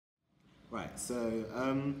Right, so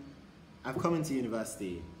I've come into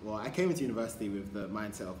university, well, I came into university with the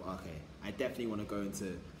mindset of, okay, I definitely want to go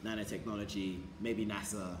into nanotechnology, maybe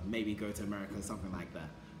NASA, maybe go to America, something like that.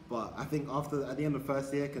 But I think at the end of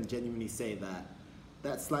first year, I can genuinely say that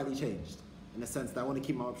that's slightly changed in the sense that I want to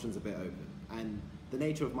keep my options a bit open. And the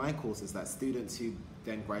nature of my course is that students who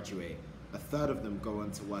then graduate, a third of them go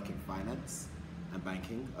on to work in finance and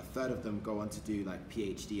banking, a third of them go on to do like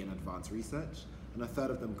PhD and advanced research, and a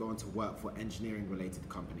third of them go on to work for engineering related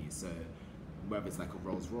companies. So whether it's like a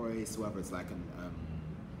Rolls Royce, whether it's like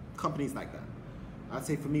companies like that. I'd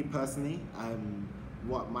say for me personally,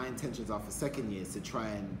 what my intentions are for second year is to try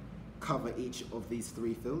and cover each of these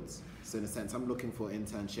three fields. So in a sense, I'm looking for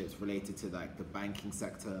internships related to like the banking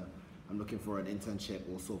sector. I'm looking for an internship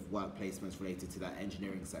or sort of work placements related to that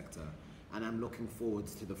engineering sector. And I'm looking forward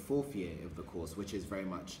to the fourth year of the course, which is very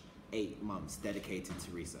much 8 months dedicated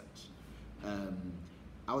to research.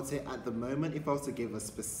 I would say at the moment, if I was to give a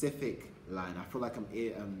specific line, I feel like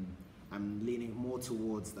I'm leaning more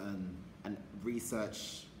towards an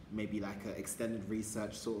research, maybe like an extended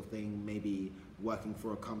research sort of thing, maybe working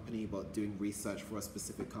for a company but doing research for a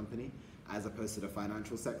specific company, as opposed to the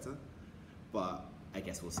financial sector. But I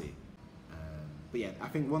guess we'll see. But yeah, I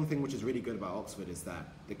think one thing which is really good about Oxford is that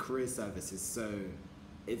the career service is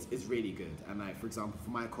it's really good. And like, for example, for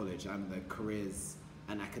my college, I'm the careers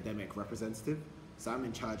and academic representative. So I'm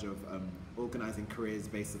in charge of organising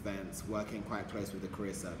careers-based events, working quite close with the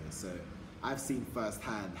career service. So I've seen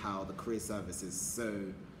firsthand how the career service is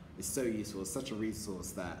so useful, it's such a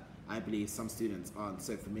resource that I believe some students aren't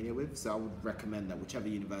so familiar with. So I would recommend that whichever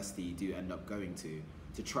university you do end up going to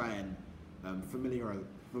try and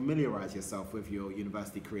familiarize yourself with your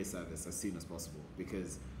university career service as soon as possible,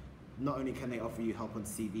 because not only can they offer you help on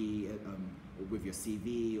CV, with your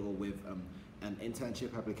CV or with an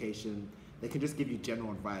internship application, they can just give you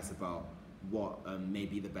general advice about what may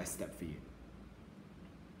be the best step for you.